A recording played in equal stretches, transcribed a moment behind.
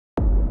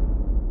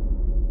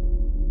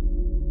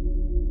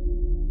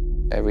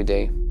Every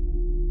day,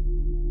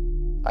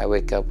 I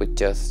wake up with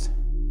just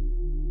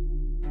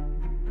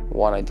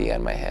one idea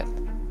in my head.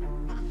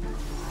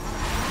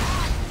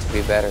 To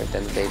be better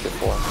than the day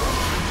before.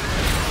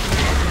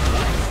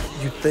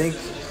 You think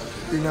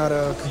you're not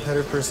a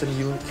competitive person,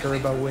 you don't care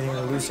about winning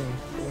or losing.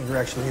 When you're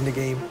actually in the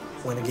game,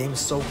 when the game is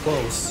so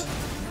close,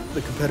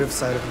 the competitive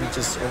side of you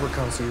just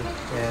overcomes you,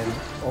 and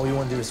all you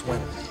want to do is win.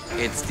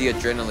 It's the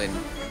adrenaline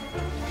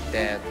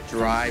that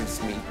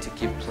drives me to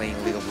keep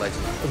playing League of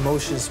Legends.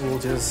 Emotions will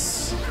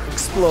just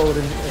explode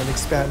and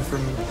expand from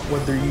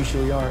what they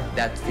usually are.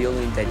 That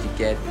feeling that you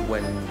get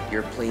when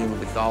you're playing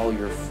with all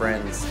your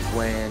friends,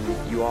 when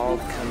you all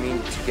come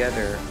in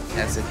together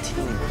as a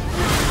team.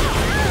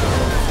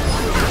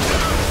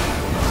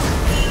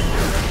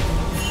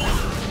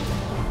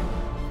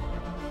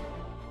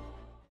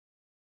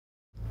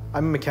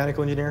 I'm a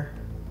mechanical engineer.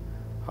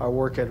 I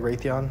work at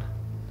Raytheon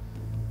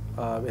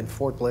in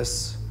Fort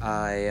Bliss.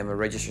 I am a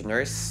registered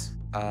nurse.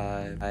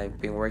 I've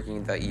been working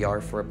in the ER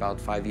for about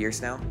 5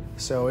 years now.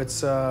 So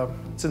it's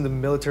in the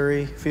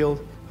military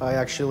field. I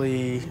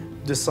actually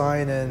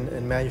design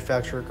and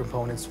manufacture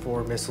components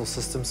for missile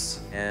systems.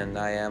 And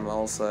I am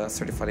also a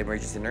certified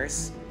emergency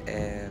nurse,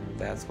 and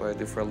that's what I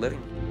do for a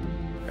living.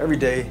 Every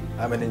day,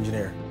 I'm an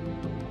engineer.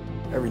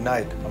 Every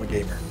night, I'm a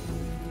gamer.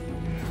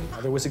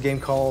 There was a game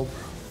called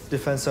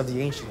Defense of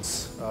the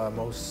Ancients,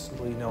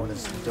 mostly known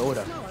as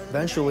Dota.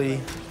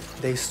 Eventually,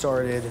 they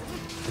started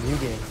a new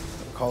game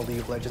called League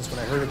of Legends. When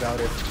I heard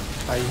about it,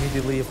 I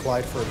immediately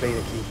applied for a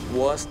beta key.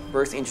 Was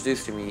first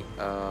introduced to me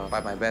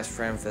by my best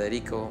friend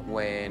Federico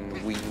when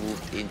we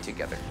moved in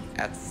together.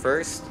 At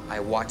first, I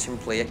watched him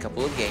play a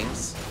couple of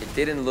games. It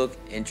didn't look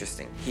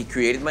interesting. He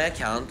created my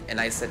account, and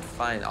I said,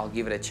 fine, I'll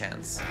give it a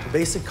chance. The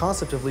basic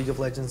concept of League of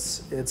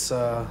Legends, it's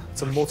a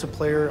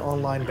multiplayer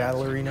online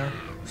battle arena.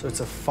 So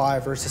it's a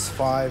 5 versus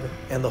 5,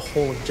 and the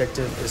whole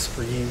objective is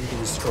for you to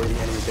destroy the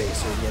enemy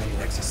base or the enemy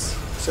nexus.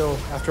 So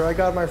after I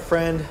got my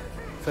friend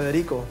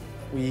Federico,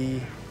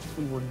 we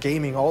were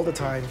gaming all the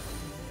time,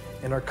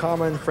 and our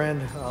common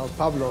friend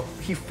Pablo,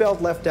 he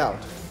felt left out.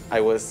 I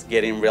was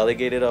getting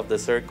relegated off the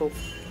circle.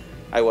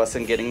 I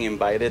wasn't getting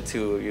invited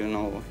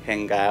to,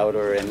 hang out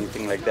or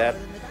anything like that.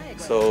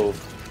 So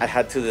I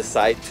had to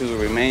decide to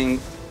remain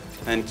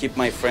and keep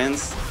my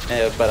friends,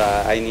 but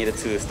I needed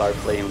to start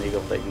playing League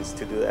of Legends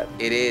to do that.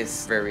 It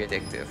is very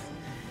addictive.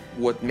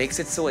 What makes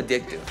it so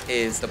addictive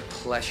is the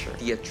pleasure,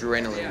 the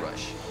adrenaline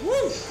rush.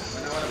 Woo!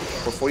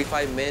 For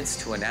 45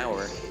 minutes to an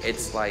hour,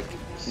 it's like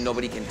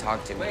nobody can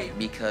talk to me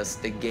because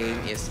the game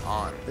is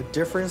on. The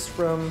difference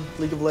from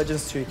League of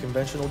Legends to a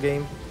conventional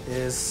game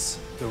is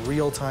the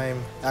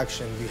real-time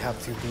action. You have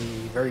to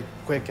be very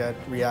quick at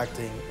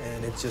reacting,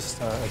 and it's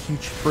just a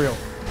huge thrill.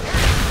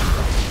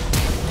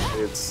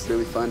 It's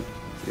really fun.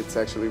 It's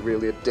actually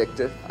really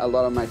addictive. A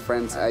lot of my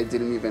friends, I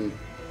didn't even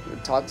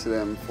talk to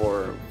them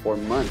for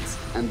months,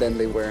 and then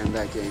they were in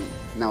that game.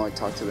 Now I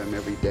talk to them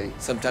every day.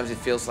 Sometimes it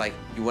feels like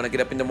you want to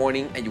get up in the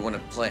morning and you want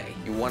to play.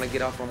 You want to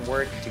get off from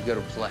work to go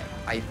to play.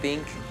 I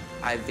think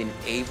I've been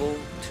able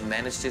to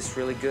manage this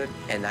really good,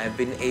 and I've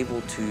been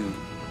able to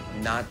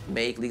not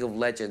make League of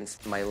Legends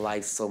my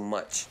life so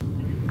much.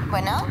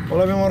 Bueno.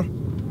 Hola, mi amor.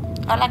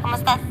 Hola, ¿cómo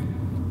estás?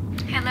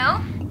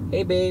 Hello.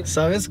 Hey, babe.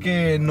 Sabes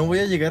que no voy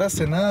a llegar a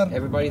cenar.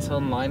 Everybody's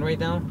online right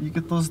now. Y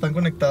que todos están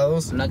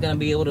conectados. I'm not gonna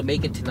be able to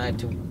make it tonight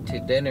to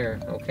dinner,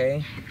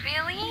 okay?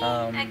 Really?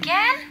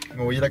 Again?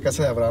 Me voy a ir a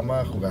casa de Abraham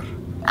a jugar.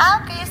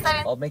 Ah, ok, está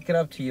bien. I'll make it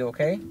up to you,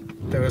 okay?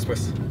 Te veo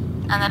después.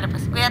 Ándale,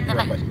 pues, cuídate,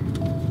 bye.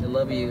 I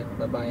love you.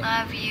 Bye-bye.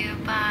 Love you,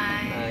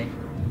 bye. Bye.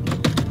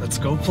 Let's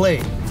go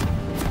play.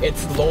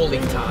 It's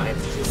lolling time.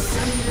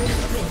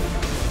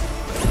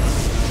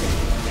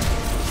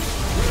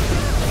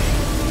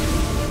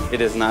 It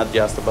is not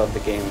just about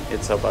the game,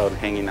 it's about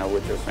hanging out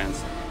with your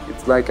friends.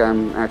 It's like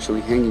I'm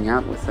actually hanging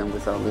out with them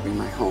without leaving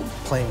my home.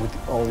 Playing with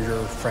all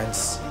your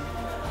friends.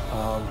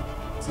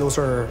 Those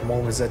are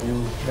moments that you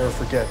never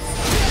forget.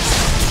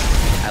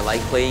 I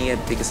like playing it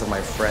because of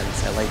my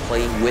friends. I like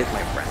playing with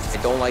my friends.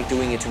 I don't like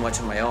doing it too much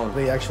on my own.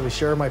 They actually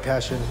share my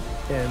passion,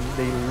 and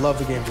they love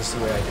the game just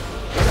the way I do.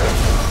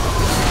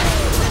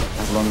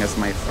 As long as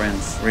my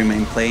friends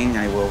remain playing,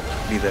 I will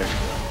be there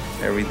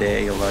every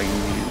day, allowing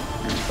me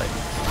and play.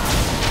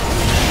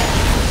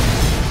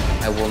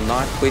 I will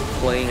not quit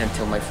playing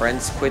until my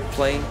friends quit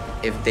playing.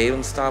 If they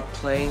don't stop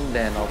playing,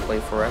 then I'll play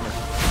forever.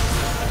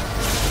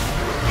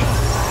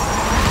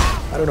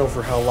 I don't know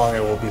for how long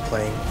I will be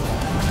playing.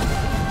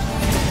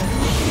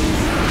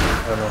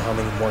 I don't know how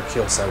many more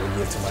kills I will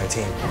give to my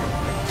team.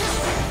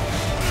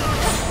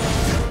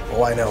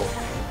 All I know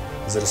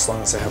is that as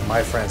long as I have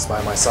my friends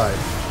by my side,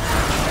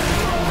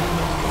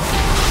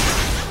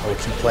 I will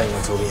keep playing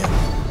until the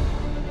end.